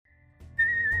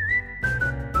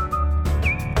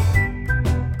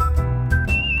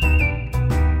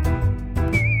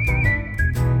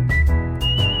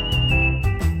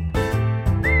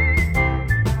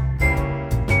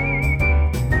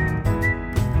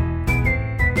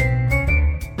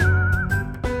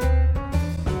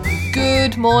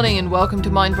Good morning and welcome to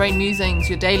Mind Brain Musings,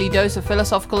 your daily dose of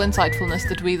philosophical insightfulness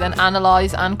that we then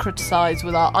analyse and criticise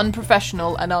with our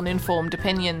unprofessional and uninformed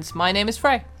opinions. My name is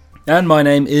Frey. And my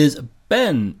name is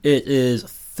Ben. It is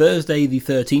Thursday the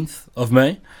 13th of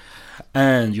May,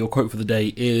 and your quote for the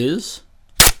day is...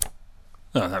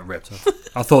 Oh, that ripped.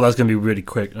 I thought that was going to be really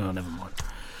quick. Oh, never mind.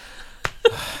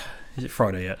 Is it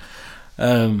Friday yet?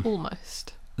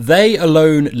 Almost. They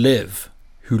alone live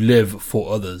who live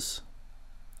for others.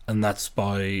 And that's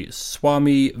by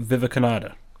Swami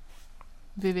Vivekananda.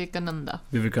 Vivekananda.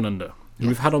 Who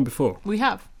we've had on before. We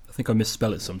have. I think I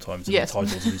misspell it sometimes in Yes. the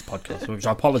titles of these podcasts, which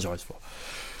I apologise for.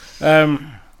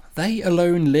 They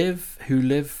alone live who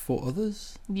live for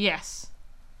others? Yes.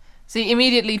 See,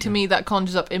 immediately to me that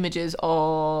conjures up images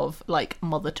of, like,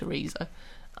 Mother Teresa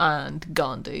and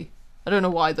Gandhi. I don't know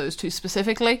why those two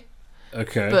specifically,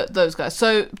 Okay. but those guys.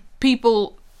 So,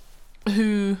 people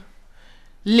who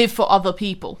live for other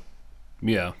people,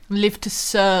 Yeah. live to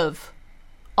serve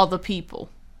other people.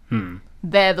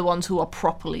 They're the ones who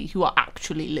are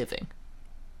actually living.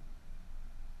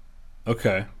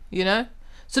 Okay. You know?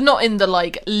 So not in the,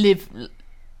 like, live,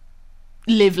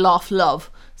 laugh,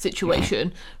 love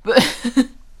situation, but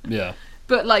Yeah.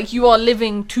 but, like, you are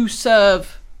living to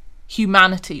serve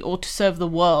humanity or to serve the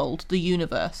world, the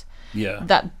universe. Yeah.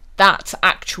 That's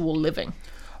actual living.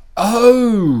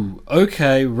 Oh,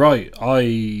 okay, right.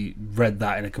 I read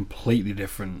that in a completely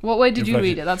different... What way did you inflection.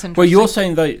 read it? That's interesting. Well, you're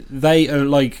saying they are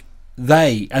like...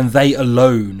 They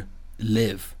alone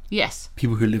live. Yes.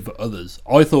 People who live for others.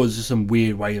 I thought it was just some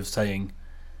weird way of saying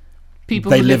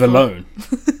People they who live for- alone.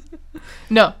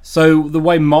 No. So the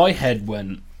way my head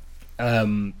went,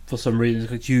 for some reason, is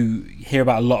because you hear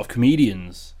about a lot of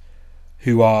comedians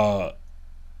who are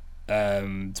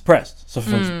depressed, suffer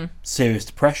from serious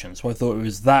depression. So I thought it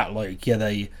was that, like, yeah,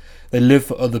 they live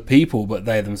for other people, but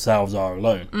they themselves are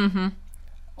alone. Mm-hmm.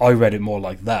 I read it more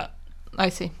like that. I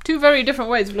see. Two very different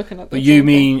ways of looking at this. But you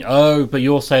mean, but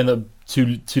you're saying that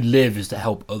to live is to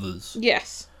help others.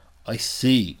 Yes. I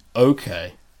see.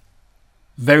 Okay.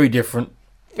 Very different.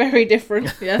 Very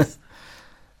different, yes.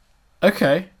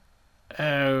 Okay.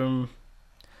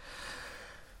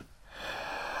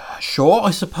 Sure, I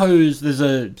suppose there's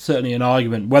certainly an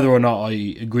argument. Whether or not I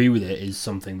agree with it is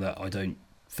something that I don't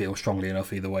feel strongly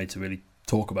enough either way to really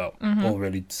talk about, or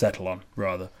really settle on,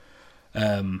 rather.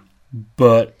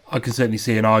 But I can certainly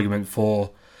see an argument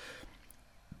for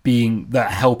being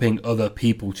that helping other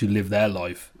people to live their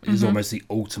life is almost the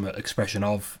ultimate expression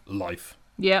of life.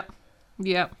 Yep.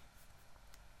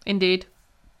 Indeed.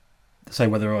 Say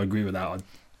whether I agree with that, I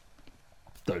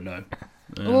don't know.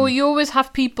 Well, you always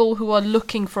have people who are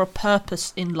looking for a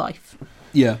purpose in life,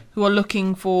 Yeah. who are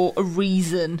looking for a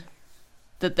reason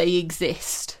that they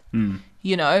exist,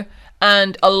 you know?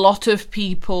 And a lot of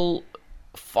people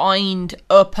find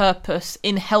a purpose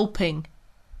in helping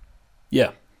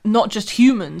Yeah. not just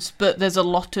humans, but there's a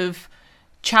lot of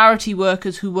charity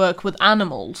workers who work with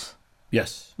animals.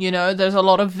 Yes. You know, there's a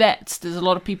lot of vets, there's a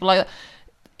lot of people like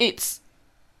that.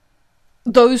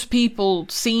 Those people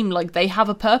seem like they have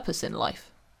a purpose in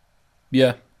life,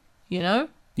 Yeah. you know?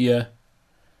 Yeah.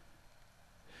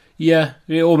 Yeah,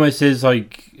 it almost is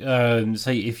like,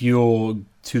 say, if you're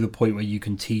to the point where you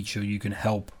can teach or you can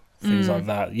help, things like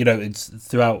that. You know, it's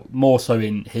throughout, more so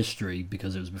in history,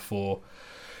 because it was before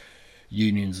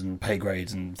unions and pay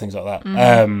grades and things like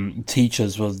that.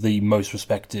 Teachers was the most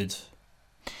respected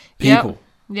people.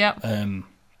 Yeah. And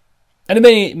in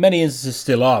many instances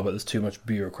still are, but there's too much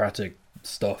bureaucratic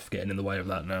stuff getting in the way of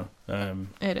that now.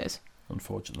 It is.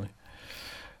 Unfortunately.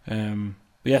 But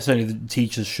yeah, certainly the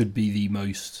teachers should be the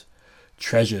most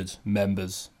treasured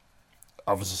members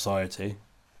of a society.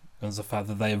 And the fact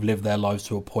that they have lived their lives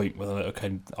to a point where they're like,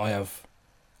 okay,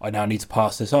 I now need to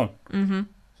pass this on. Mm-hmm.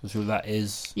 So sure that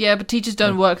is... Yeah, but teachers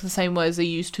don't work the same way as they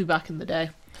used to back in the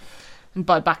day. And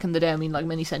by back in the day, I mean like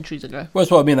many centuries ago. Well, that's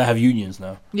what I mean, they have unions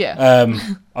now. Yeah. I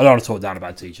don't want to talk down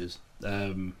about teachers.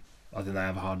 I think they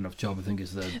have a hard enough job. I think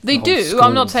it's They whole do. school-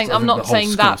 I'm not saying I think the whole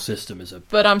saying school that. system is a...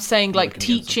 But I'm saying, like,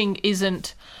 Working against teaching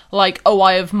isn't like, oh,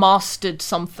 I have mastered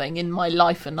something in my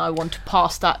life and I want to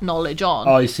pass that knowledge on.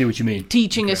 I see what you mean.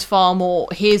 Teaching is far more,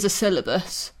 here's a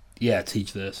syllabus, Yeah,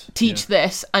 teach this. teach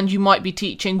this, and you might be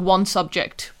teaching one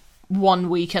subject one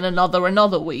week and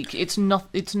another week. It's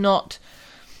not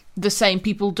the same.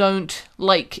 People don't,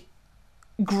 like,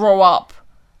 grow up.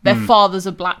 Their father's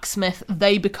a blacksmith,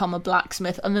 they become a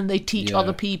blacksmith, and then they teach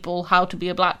other people how to be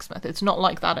a blacksmith. It's not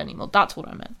like that anymore. That's what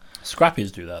I meant.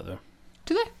 Scrappies do that, though.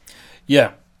 Do they?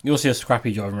 Yeah. You'll see a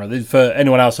scrappy driving around. For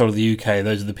anyone outside of the UK,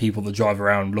 those are the people that drive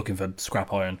around looking for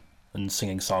scrap iron and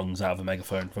singing songs out of a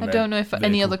megaphone. From I their don't know if any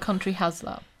vehicle. other country has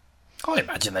that. I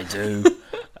imagine they do.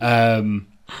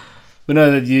 But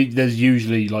no, there's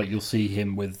usually, like, you'll see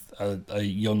him with a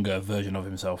younger version of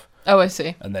himself. Oh, I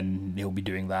see. And then he'll be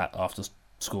doing that after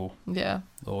school. Yeah.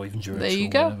 Or even during There school. you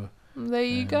go. Whatever. There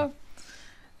you go.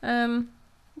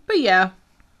 But yeah.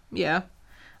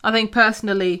 I think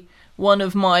personally, one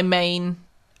of my main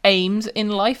aims in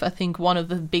life, I think one of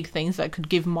the big things that could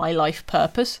give my life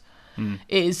purpose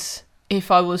is if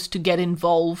I was to get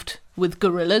involved with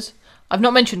gorillas. I've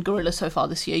not mentioned gorillas so far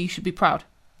this year. You should be proud.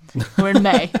 We're in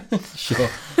May. Sure.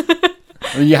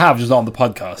 I mean, you have, just not on the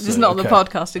podcast. Just not on the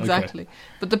podcast, exactly. Okay.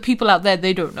 But the people out there,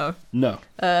 they don't know. No.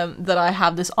 That I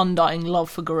have this undying love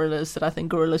for gorillas, that I think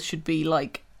gorillas should be,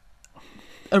 like,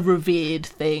 a revered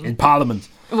thing. In Parliament.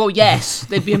 Well, yes,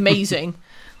 they'd be amazing.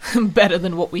 Better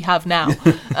than what we have now.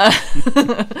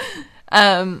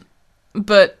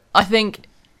 But I think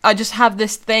I just have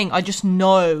this thing. I just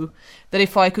know that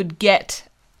if I could get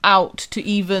out to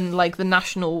even, like, the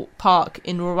national park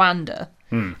in Rwanda,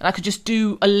 and I could just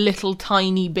do a little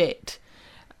tiny bit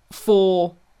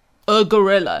for a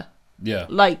gorilla,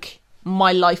 like,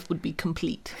 my life would be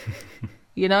complete.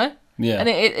 You know? Yeah. And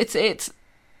it's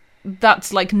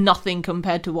that's like nothing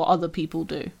compared to what other people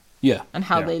do. Yeah. And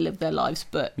how they live their lives,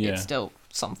 but it's still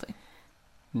something.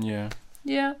 Yeah.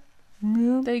 Yeah.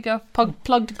 There you go.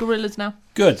 Plugged gorillas now.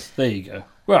 Good. There you go.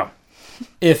 Well,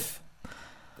 if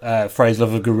phrase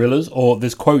love of gorillas or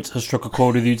this quote has struck a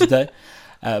chord with you today,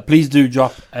 please do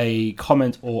drop a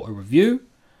comment or a review,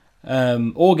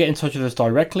 or get in touch with us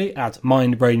directly at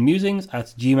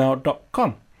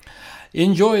mindbrainmusings@gmail.com.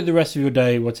 Enjoy the rest of your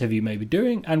day, whatever you may be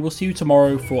doing, and we'll see you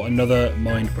tomorrow for another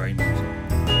Mind Brain Musings.